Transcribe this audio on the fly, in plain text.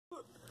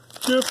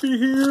Jeffy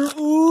here.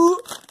 Ooh.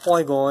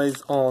 Hi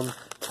guys,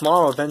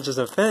 tomorrow Avengers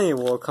Infinity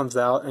War comes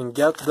out, and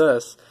get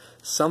this,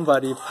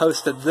 somebody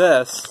posted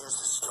this.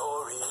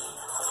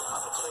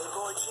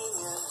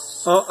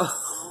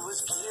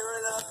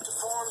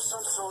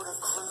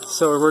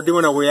 So we're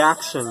doing a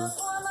reaction.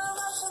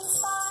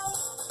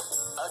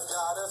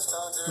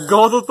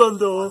 God of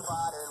Thunder.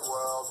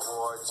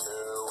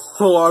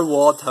 World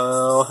War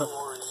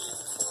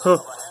II.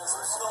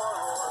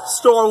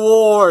 Star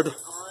Wars.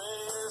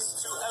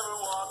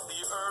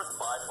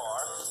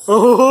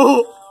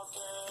 Oh,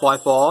 by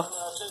far.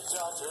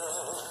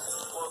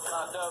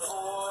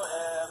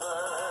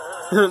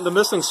 The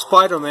missing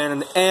Spider-Man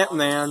and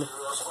Ant-Man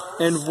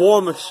and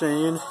War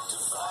Machine.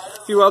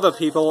 A few other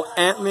people.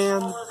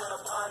 Ant-Man.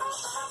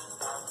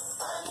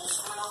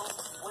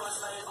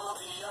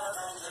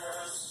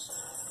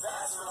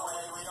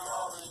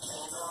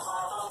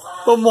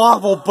 The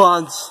Marvel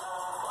Bunch.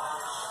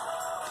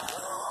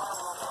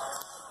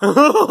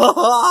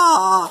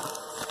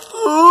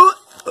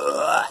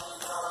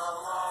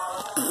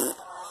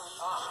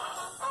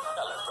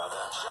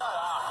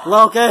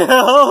 Okay.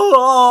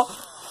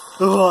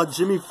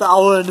 Jimmy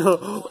Fallon.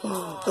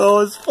 That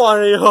was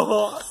funny.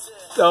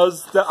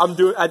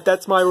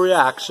 That's my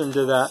reaction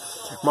to that.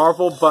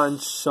 Marvel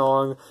Bunch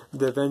song,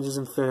 the Avengers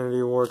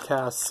Infinity War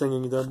cast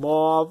singing the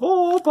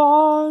Marvel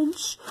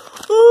Bunch.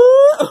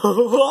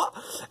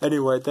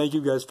 Anyway, thank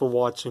you guys for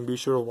watching. Be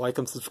sure to like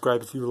and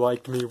subscribe if you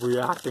liked me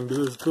reacting to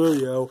this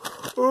video.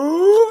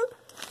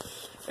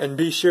 And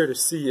be sure to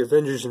see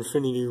Avengers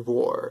Infinity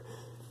War.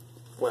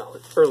 Well,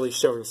 it's early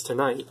showings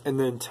tonight, and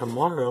then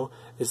tomorrow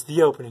is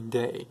the opening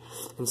day,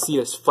 and see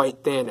us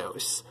fight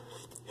Thanos.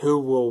 Who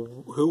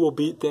will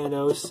beat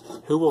Thanos?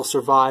 Who will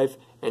survive?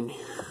 And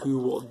who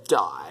will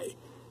die?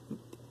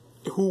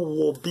 Who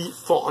will beat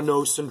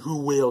Thanos and who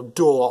will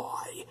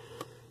die?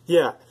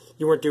 Yeah,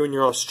 you weren't doing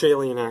your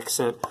Australian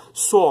accent.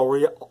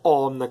 Sorry,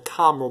 the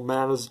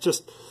cameraman is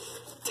just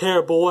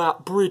terrible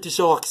at British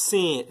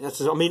accent.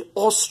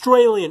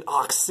 Australian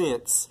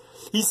accents.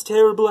 He's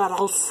terrible at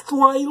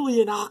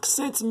Australian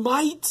accents,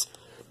 mate.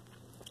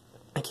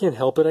 I can't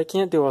help it. I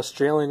can't do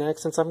Australian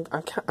accents. I'm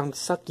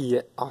sucky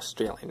at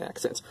Australian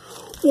accents.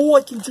 Oh,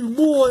 I can do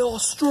more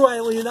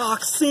Australian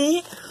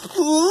accent.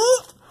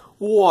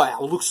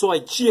 Wow, looks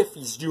like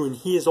Jeffy's doing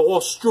his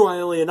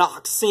Australian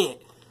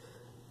accent.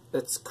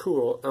 That's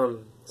cool.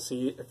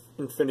 See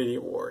Infinity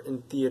War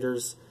in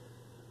theaters.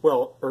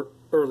 Well,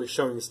 early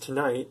showings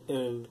tonight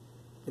and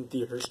in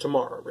theaters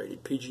tomorrow.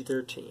 Rated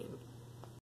PG-13.